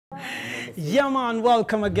Yeah man,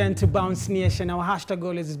 welcome again to Bounce Nation. Our hashtag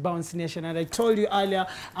goal is Bounce Nation, and I told you earlier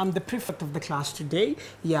I'm the prefect of the class today.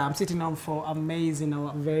 Yeah, I'm sitting down for amazing,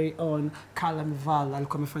 our very own Kala Mival.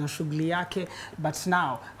 Alikuwa amefanya shughuli yake, but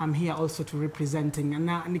now I'm here also to representing.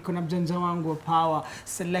 Na niko na mjanja wangu wa power,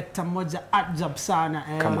 selector moja ajab sana,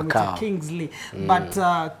 Kingsley. But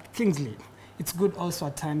Kingsley, it's good also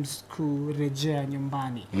at times kurejea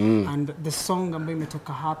nyumbani. And the song ambayo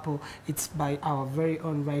imetoka hapo, it's by our very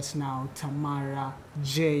own right now, Tamara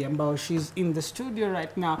J, ambao she's in the studio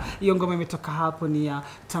right now. Hiyo ngoma imetoka hapo ni ya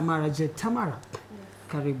Tamara J. Tamara,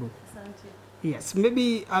 karibu. Yes,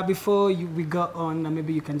 maybe before we go on,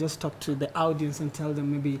 maybe you can just talk to the audience and tell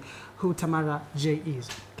them maybe who Tamara J is.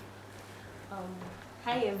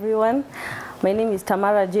 Hi everyone, my name is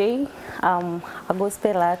Tamara J. I'm a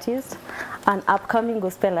gospel artist, an upcoming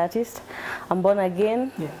gospel artist. I'm born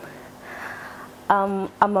again. Yeah. I'm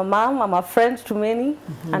a mom, I'm a friend to many,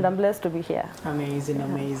 and I'm blessed to be here. Amazing,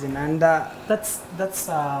 amazing. And that's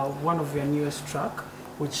one of your newest track,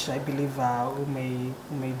 which I believe we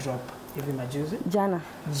may drop even majuzi. Jana.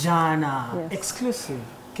 Yes. Exclusive.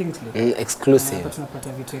 Kingsley. Exclusive.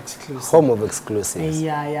 Exclusive. Home of exclusives.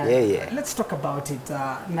 Yeah. Let's talk about it.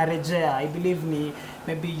 Narejea, I believe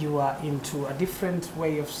maybe you are into a different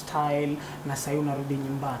way of style. Na sahi unarudi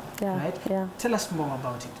nyumbani, right? Yeah. Tell us more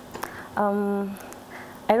about it.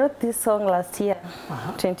 I wrote this song last year,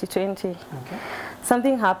 2020. Okay.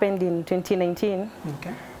 Something happened in 2019.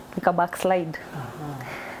 Okay. Nika backslide.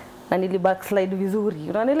 Na nili backslide vizuri.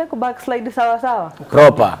 Unaona ile ku backslide sawa.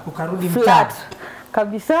 Proper. Ukarudi flat.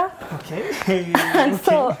 Kabisa. Okay. And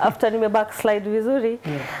so after nime backslide vizuri,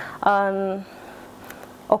 on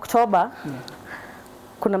October,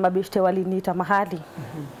 kuna mabishte waliniita mahali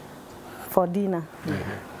for dinner.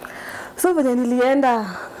 So venye nilienda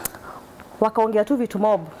wakaongea tu vitu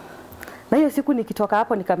mob. Na hiyo siku nikitoka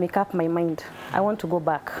hapo nika make up my mind. I want to go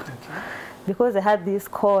back. Because I had this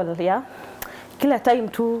call, Kila time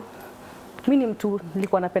tu mimi ni mtu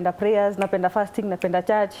nilikuwa napenda prayers, napenda fasting, napenda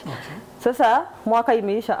church. Sasa mwaka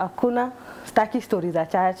imeisha hakuna staki stories za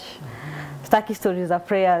church. Staki stories za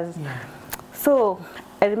prayers. So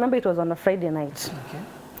I remember it was on a Friday night.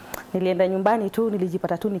 Nilienda nyumbani tu,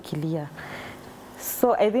 nilijipata tu nikilia.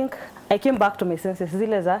 So I think I came back to my senses.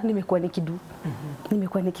 Zile za nimekuwa nikidu.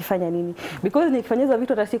 Nimekuwa nikifanya nini? Because nikifanya hizo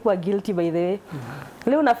vitu tasikuwa guilty by the way.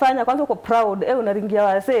 Leo unafanya kwanza uko proud, unaringia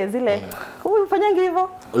wasee zile. Unafanyanga hivyo?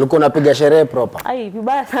 Ulikuwa unapiga sherehe proper? Ai,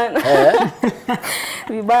 vibaya sana.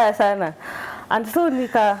 Vibaya sana. And so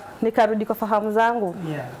nikarudi kwa fahamu zangu.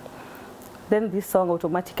 Then this song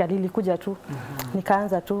automatically ilikuja tu.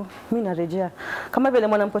 Nikaanza tu, mimi narejea. Kama vile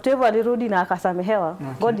mwanampotevu alirudi na akasamehewa.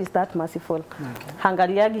 God is that merciful.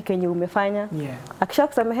 Hangaliagi kenye umefanya.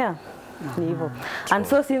 Akishakusamehea ni hivyo. And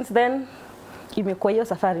so since then imekuwa hiyo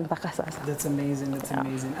safari mpaka sasa. That's amazing.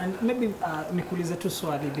 And maybe nikuulize tu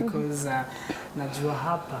swali because najua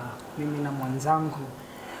hapa mimi na mwanzangu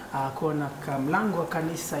kuona mlango wa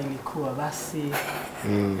kanisa ilikuwa basi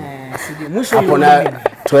sije mwisho hapo na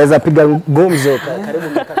tuweza piga gumzo karibu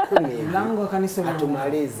miaka 10 mlango wa kanisa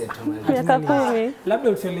tumalize miaka 10. Labda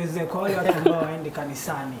utuelezee kwa wale watu ambao waende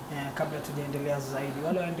kanisani kabla tujaendelea zaidi,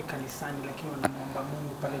 wale waende kanisani lakini wanamuomba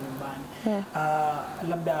Mungu pale nyumbani.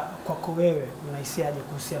 Labda kwako wewe unahisiaje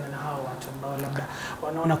kuhusiana na hao watu ambao labda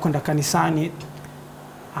wanaona kwenda kanisani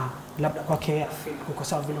labda kwake kwa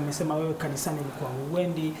sababu vile umesema wewe kanisani ulikuwa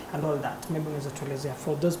uendi and all that, maybe unaweza tuelezea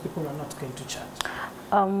for those people who are not going to church?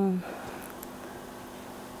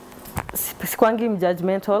 Sikwangi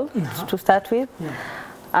judgmental to start with.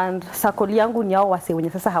 And circle yangu ni hao wase wenye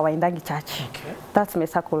sasa hawaendangi church. That's my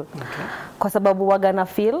circle. Kwa sababu wagana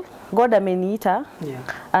feel God ameniita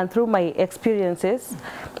and through my experiences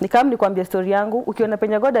nikwambia story yangu, ukiona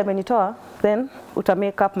penye God amenitoa then uta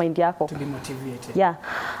make up mind yako to be motivated.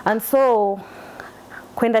 And so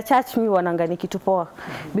kwenda church mi wanangani kitu poa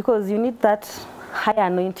because you need that high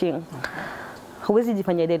anointing. Huwezi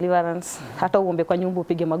jifanya deliverance hata uombe kwa nyumba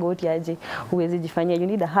upige magoti aje, huwezi jifanya. You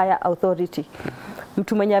need a higher authority.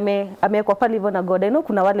 Mtu mwenye amekuwa pale hivyo na God. I know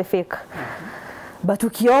kuna wale fake. But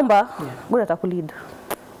ukiomba God atakulead.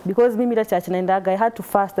 Because mimi la church naendaga, I had to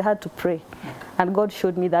fast, I had to pray. And God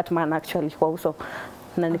showed me that man actually kwa uso.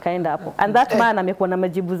 Na nikaenda hapo. And that man amekuwa na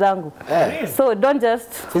majibu zangu. So don't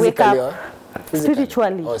just wake up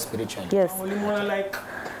spiritually. Oh, spiritually. Yes. Like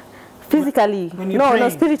physically. No,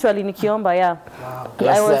 spiritually nikiomba, Wow.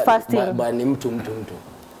 I was fasting. But ni mtu.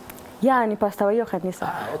 Ni pastor wa hiyo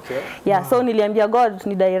kanisa. So niliambia God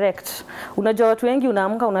ni direct. Unajua watu wengi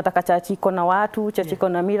unaamka unataka church iko na watu, church iko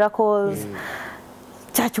na miracles.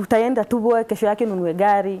 Church utaenda tu boy kesho yake nunue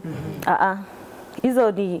gari.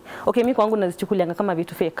 Hizo ni mimi kwangu nazichukulia kama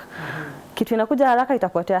vitu fake. Kitu inakuja haraka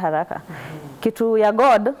itapotea haraka. Kitu ya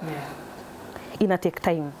God ina take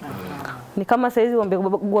time. Ni kama saizi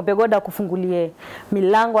uombe God akufungulie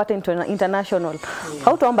milango hata international.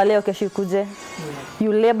 Hautaomba leo kesho ikuje.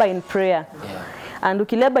 You labor in prayer. And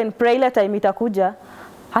ukilabor in prayer ile time itakuja,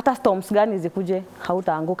 hata storms gani zikuje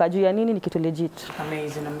hautaanguka juu ya nini, ni kitu legit.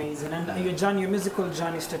 Amazing. And your journey, your musical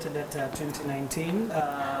journey started at 2019.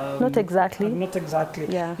 Not exactly. Not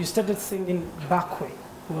exactly. Yeah. You started singing back way.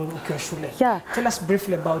 Ukiwa shule. Yeah. Tell us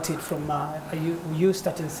briefly about it from you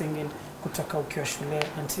started singing kutoka ukiwa shule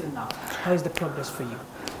until now. How is the progress for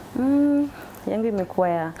you? Yangu imekuwa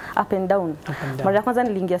ya up and down. Mara ya kwanza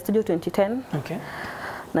niliingia studio 2010. Okay.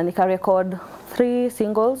 Na nika record 3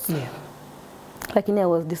 singles. Yeah. Lakini I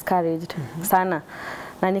was discouraged sana.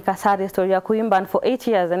 Na nikasari story ya kuimba, and for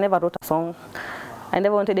 8 years I never wrote a song. I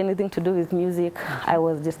never wanted anything to do with music. I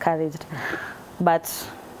was discouraged. But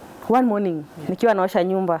one morning nikiwa naosha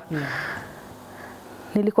nyumba.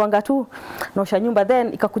 Nilikuanga tu naosha nyumba,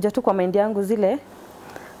 then ikakuja tu kwa mind yangu zile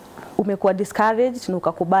umekuwa discouraged na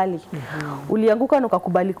ukakubali. Ulianguka na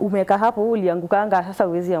ukakubali, umeka hapo uliangukanga, sasa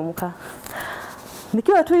uwezi amuka.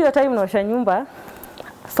 Nikiwa tu hiyo time naosha nyumba,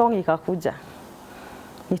 song ikakuja.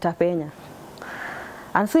 Nitapenya.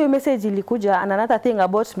 And so your message ilikuja. And another thing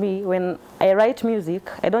about me, when I write music,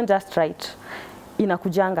 I don't just write.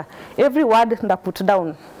 Inakujanga. Every word nda put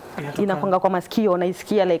down. Inakwanga kwa masikio,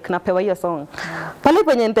 naisikia like napewa hiyo song. Pale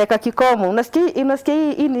penye nitaweka kikomo, unasikia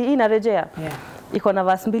hii inarejea. Iko na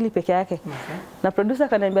verse 2 peke yake. Na producer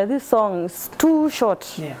akaniambia this song is too short.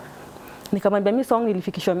 Nikamwambia mimi song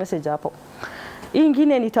ilifikishwa message hapo. Hii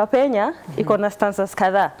ingine nitapenya iko na stanzas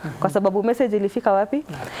kadhaa kwa sababu message ilifika wapi?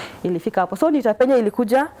 Ilifika hapo. So nitapenya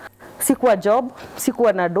ilikuja, sikuwa job,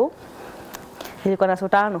 sikuwa na do. Ilikuwa na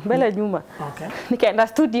sotano mbele nyuma. Okay. Nikaenda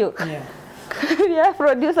studio. Yeah,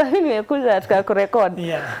 producer mimi nimekuja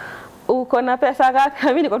tukakurecord. Uko na pesa ngapi?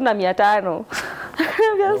 Mimi niko na 500.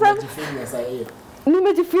 Nimejifinya sasa hiyo.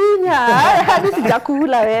 Nimejifinya. Hadi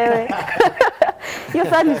sijakula wewe. Hiyo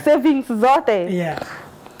sasa ni savings zote.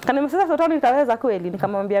 Kana msasa sotano itaweza kweli?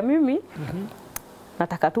 Nikamwambia mimi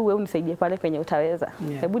nataka tu wewe unisaidie pale penye utaweza.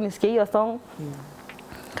 Hebu nisikie hiyo song.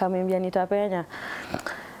 Kamwambia nitapenya.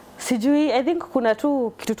 Sijui, I think kuna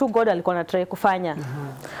tu kitu tu God alikuwa na try kufanya.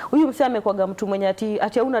 Huyu msee amekuaga mtu mwenye ati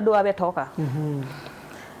hauna doa ametoka.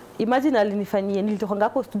 Imagine alinifanyia, nilitoka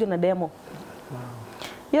hapo studio na demo.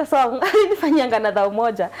 Hiyo song alinifanyanga na dhao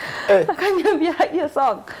moja. Akaniambia hiyo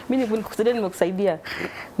song mimi nimekusaidia.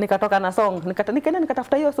 Nikatoka na song, nikaenda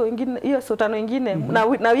nikatafuta hiyo song nyingine, hiyo sotano nyingine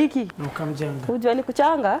na wiki. Ukamjenga. Unajua ni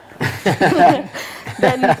kuchanga.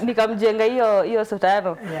 Then nikamjenga hiyo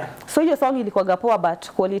sotano. So hiyo song ilikuwa poa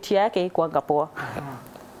but quality yake haikuwa poa.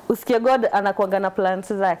 Usikie God anakuanga na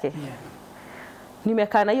plans zake.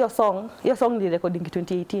 Nimekaa na hiyo song ni recording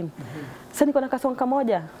 2018. Sasa niko na kasong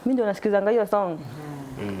kamoja, mimi ndio nasikizanga hiyo song.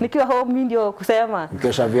 Nikiwa home mimi ndio kusema.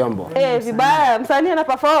 Ukiosha vyombo. Vibaya, msanii ana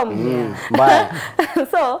perform. Mbaya.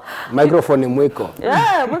 So microphone mwiko.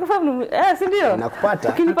 Microphone si ndio? Nakupata.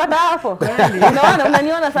 Ukinipata hapo. Unaona,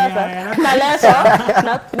 unaniona sasa. Na leso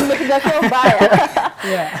na nimepiga show mbaya.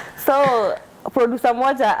 So producer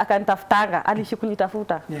moja akanitafutanga,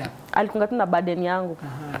 alishikunitafuta. Alikunga tu na burden yangu.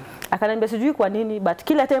 Akaniambia sijui kwa nini but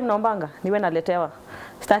kila time naombanga niwe naletewa.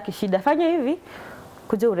 Sitaki shida, fanya hivi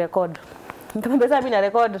kuja urecord. Nikamwambia sasa mimi na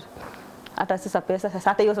record hata sisa pesa, sasa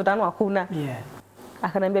hata hiyo sotano hakuna.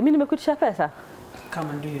 Akaniambia mimi nimekuitisha pesa. Come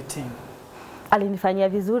and do your thing. Alinifanyia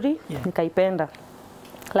vizuri, nikaipenda.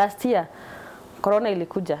 Last year corona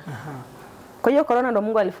ilikuja. Kwa hiyo corona ndo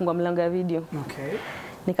Mungu alifungua mlango ya video.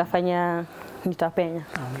 Nikafanya nitapenya.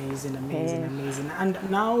 Amazing. And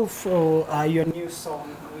now for your new song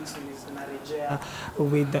which is Narejea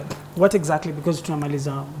with what exactly, because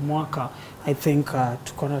tunamaliza mwaka I think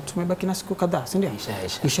tumebaki na siku kadhaa, si ndio?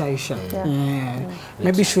 Isha.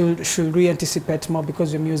 Maybe should we anticipate more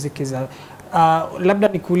because your music is labda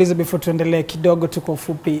nikuulize before tuendelee kidogo tu kwa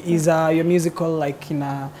ufupi, is your musical like in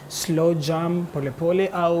a slow jam pole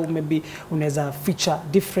au maybe unaweza feature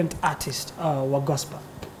different artists wa gospel?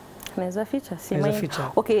 Naweza feature,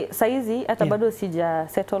 okay, saizi hata bado sija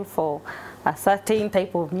settle for a certain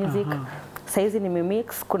type of music. Saizi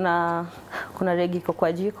nimemix, kuna reggae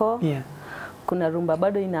kwa jiko. Kuna rumba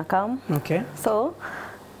bado inakam. So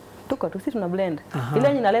tuko sisi tuna blend. Ile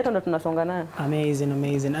yenye inaleta ndo tunasonga nayo.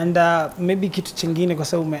 Amazing. And maybe kitu kingine kwa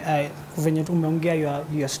sababu venye umeongea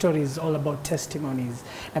your stories all about testimonies.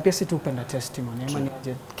 Na pia sisi tupenda testimony ama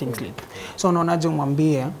niaje Kingsley. So unaonaje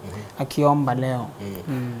umwambie akiomba leo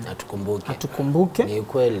atukumbuke. Ni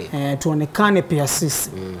kweli. Tuonekane pia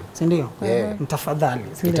sisi. Si ndio? Mtafadhali.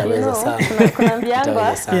 Itaweza sana. Kuna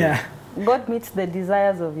ambianga God meets the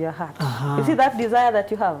desires of your heart. You see that desire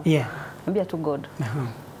that you have? Yeah. Ambia to God.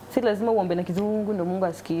 Si lazima uombe na kizungu ndio Mungu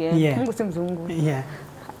asikie. Mungu si mzungu. Yeah.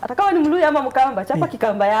 Hata kama ni Mluya ama Mkamba, chapa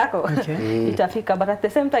kikamba yako. Okay. Itafika, but at the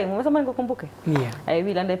same time, umesema nikukumbuke. Yeah. I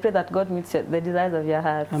will, and I pray that God meets the desires of your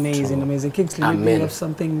heart. Amazing, amazing. Kingsley, maybe you have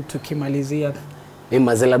something to kimalizia. Mimi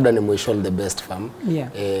mazee labda ni mwisho all the best fam. Yeah.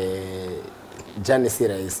 Jani si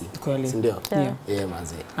rahisi. Si ndio? Yeah.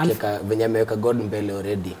 Mazee. Kika venye ameweka God mbele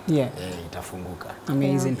already. Yeah. Itafunguka.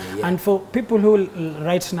 Amazing. Yeah. And for people who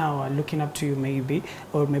right now are looking up to you maybe,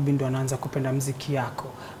 or maybe ndo wanaanza kupenda muziki yako,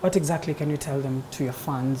 what exactly can you tell them, to your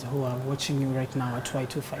fans who are watching you right now at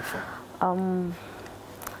Y254?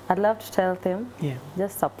 I'd love to tell them,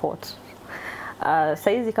 just support.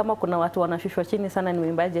 Saizi kama kuna watu wanashushwa chini sana ni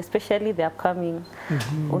waimbaji, especially the upcoming.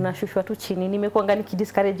 Unashushwa tu chini. Nimekuanga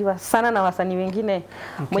nikidiscouragewa sana na wasanii wengine.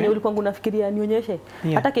 Mwenye ulikuwa unafikiria nionyeshe.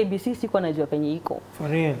 Hata KBC sikuwa najua penye iko. For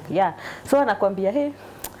real? Yeah. So anakuambia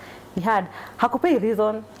ni hard. Hakupei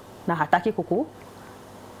reason na hataki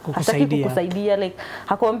kukusaidia. Like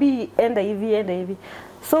hakuambii enda hivi.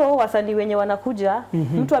 So wasanii wenye wanakuja,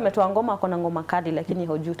 mtu ametoa ngoma akona ngoma kali lakini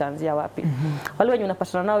hujui utaanzia wapi. Wale wenye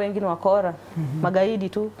unapatana nao wengine wakora, magaidi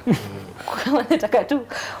tu.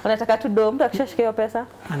 wanataka tu do, mtu akishashika pesa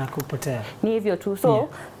anakupotea. Ni hivyo tu. So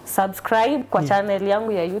subscribe kwa channel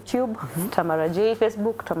yangu ya YouTube, Tamara J,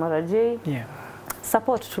 Facebook Tamara J.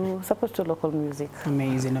 Support to local music.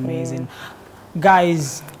 Amazing.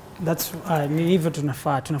 Guys, that's hivyo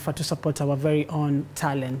tunafaa to support our very own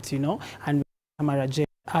talent, you know, and Tamara J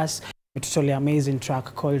us totally amazing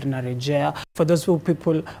track called Narejea. For those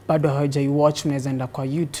people bado hawajaiwatch, mnaweza enda kwa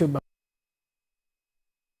YouTube,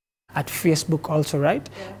 at Facebook also,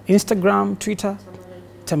 right? Instagram, Twitter,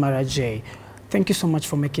 Tamara J. Thank you so much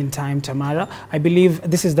for making time, Tamara. I believe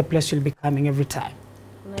this is the place you'll be coming every time.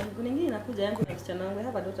 I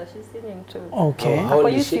have a daughter, she's singing too. Okay. For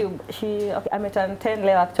YouTube, I'm at 10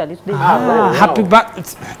 leo actually today. Happy birthday.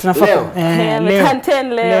 Tunafaa. I'm 10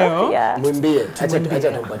 leo. Yeah. Mwimbie. Acha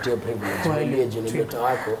tumpatie privilege. Mwimbie juu ni mtoto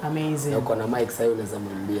wako. Amazing. Uko na mic sasa unaweza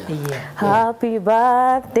mwimbia. Happy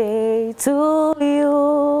birthday to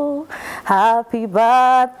you. Happy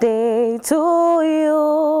birthday to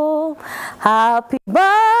you. Happy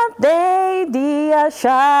birthday dear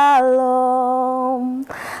Shalom.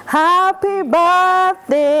 Happy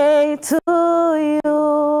birthday to you.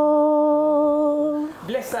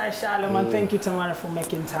 Bless our Shalom, and thank you Tamara for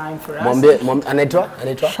making time for us. Anaitwa?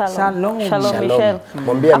 Shalom Michelle.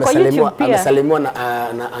 Mwambie amesalimiwa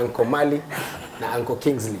na Uncle Mali na Uncle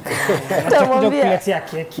Kingsley. Tukuletea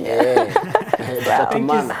keki.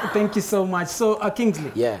 Thank you so much. So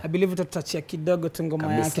Kingsley, I believe tutachia kidogo tu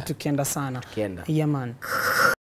ngoma yake tukienda sana. Yeah man.